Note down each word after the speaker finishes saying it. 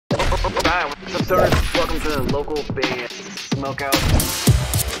Hi, what's up, stoners? Welcome to the local band Smokeout.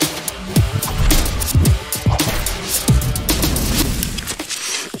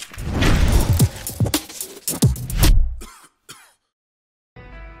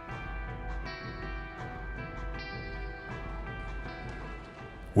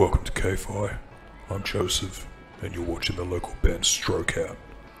 Welcome to K-Fi. I'm Joseph, and you're watching the local band Strokeout.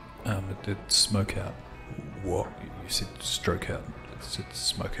 It's Smokeout. What? You said Strokeout.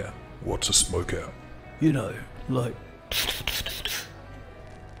 It's Smokeout. What's a smokeout? You know, like...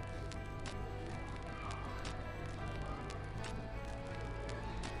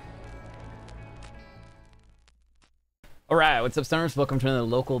 Alright, what's up, stoners? Welcome to another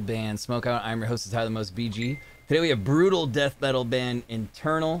local band, Smokeout. I'm your host, Tyler the Most BG. Today we have brutal death metal band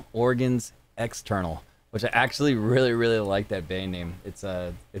Internal Organs External, which I actually really like that band name. It's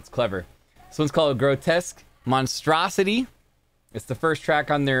clever. This one's called Grotesque Monstrosity. It's the first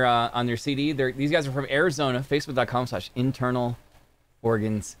track on their CD. These guys are from Arizona. Facebook.com/Internal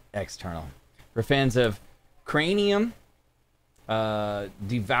Organs External. For fans of Cranium,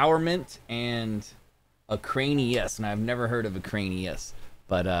 Devourment, and a Cranius, and I've never heard of a Cranius,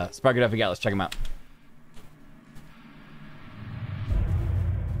 but spark it up, we got. Let's check them out.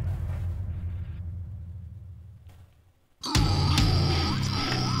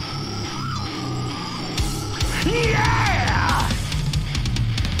 Yeah!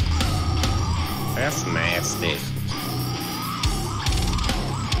 That's nasty.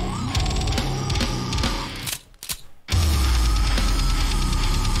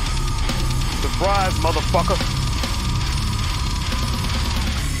 Surprise, motherfucker!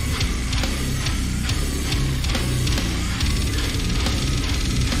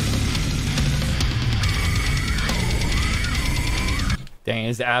 Dang,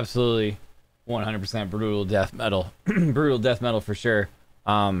 it's absolutely 100% brutal death metal. Brutal death metal for sure.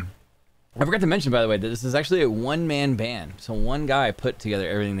 I forgot to mention, by the way, that this is actually a one-man band. So one guy put together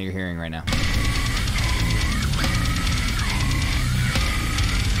everything that you're hearing right now.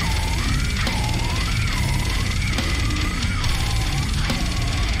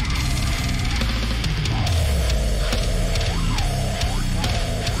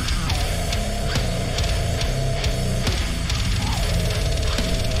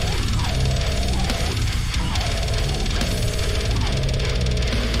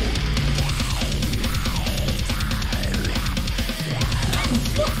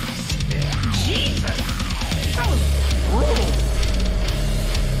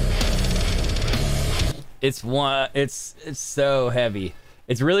 It's so heavy.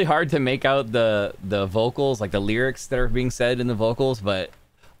 It's really hard to make out the vocals, like the lyrics that are being said in the vocals, but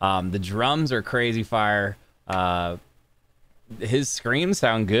the drums are crazy fire. His screams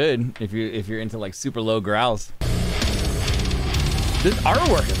sound good if you're into like super low growls. This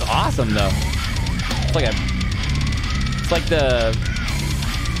artwork is awesome though. It's like the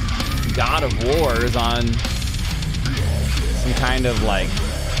God of War is on some kind of like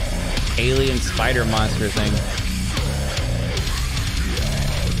alien spider monster thing.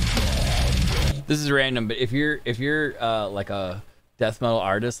 This is random, but if you're like a death metal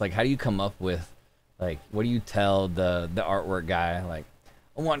artist, like how do you come up with, like, what do you tell the artwork guy, like,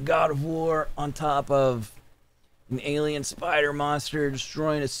 I want God of War on top of an alien spider monster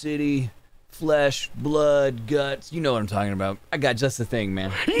destroying a city, flesh, blood, guts, you know what I'm talking about. I got just the thing,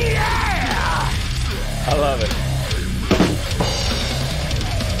 man. Yeah! I love it.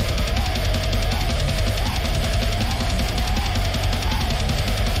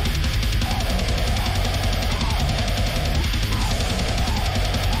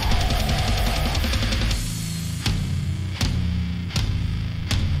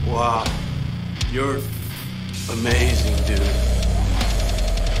 Wow, you're amazing, dude.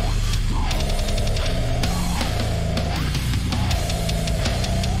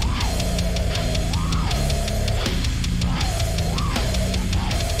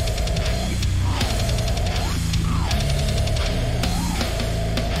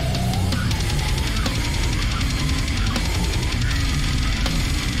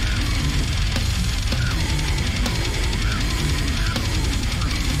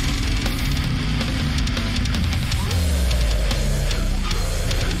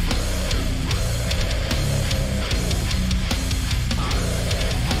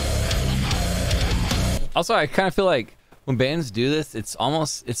 Also, I kind of feel like when bands do this, it's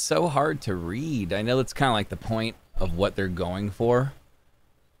so hard to read. I know that's kind of like the point of what they're going for.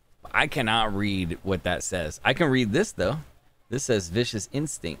 I cannot read what that says. I can read this though. This says Vicious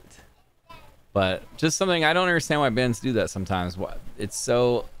Instinct. But just something, I don't understand why bands do that sometimes. It's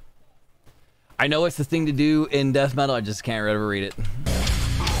so... I know it's the thing to do in death metal, I just can't ever read it.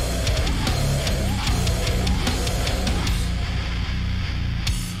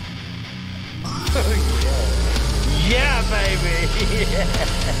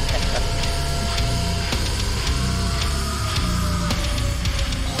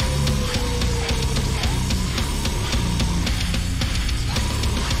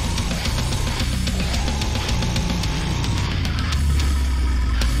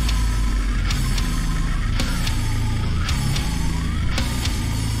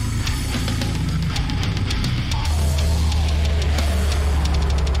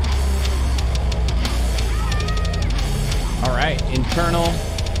 internal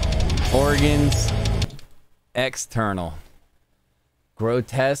organs external.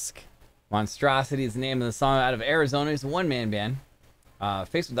 Grotesque Monstrosity is the name of the song. Out of Arizona. It's a one-man band.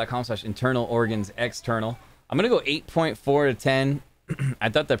 Facebook.com/internal organs external. I'm gonna go 8.4 to 10. I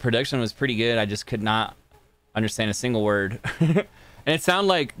thought the production was pretty good. I just could not understand a single word. And it sounded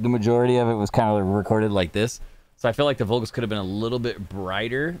like the majority of it was kind of recorded like this. So I feel like the vocals could have been a little bit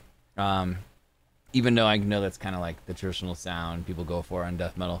brighter. Even though I know that's kind of like the traditional sound people go for on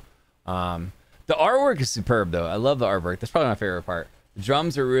death metal. The artwork is superb, though. I love the artwork. That's probably my favorite part. The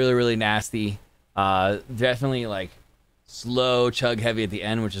drums are really, really nasty. Definitely like slow, chug heavy at the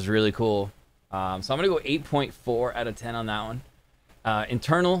end, which is really cool. So I'm going to go 8.4 out of 10 on that one.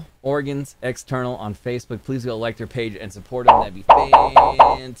 Internal Organs External on Facebook. Please go like their page and support them. That'd be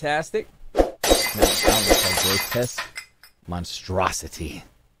fantastic. That sounds like Grotesque Monstrosity.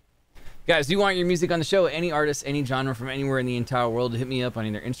 Guys, do you want your music on the show? Any artist, any genre from anywhere in the entire world, hit me up on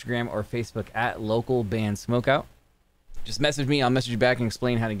either Instagram or Facebook at Local Band Smokeout. Just message me. I'll message you back and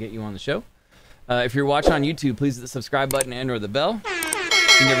explain how to get you on the show. If you're watching on YouTube, please hit the subscribe button and or the bell.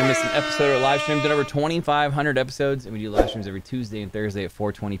 You never miss an episode or live stream. Done over 2,500 episodes, and we do live streams every Tuesday and Thursday at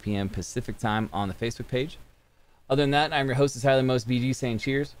 4:20 p.m. Pacific time on the Facebook page. Other than that, I'm your host, Tyler Most BG, saying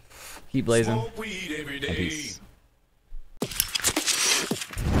cheers, keep blazing, and peace.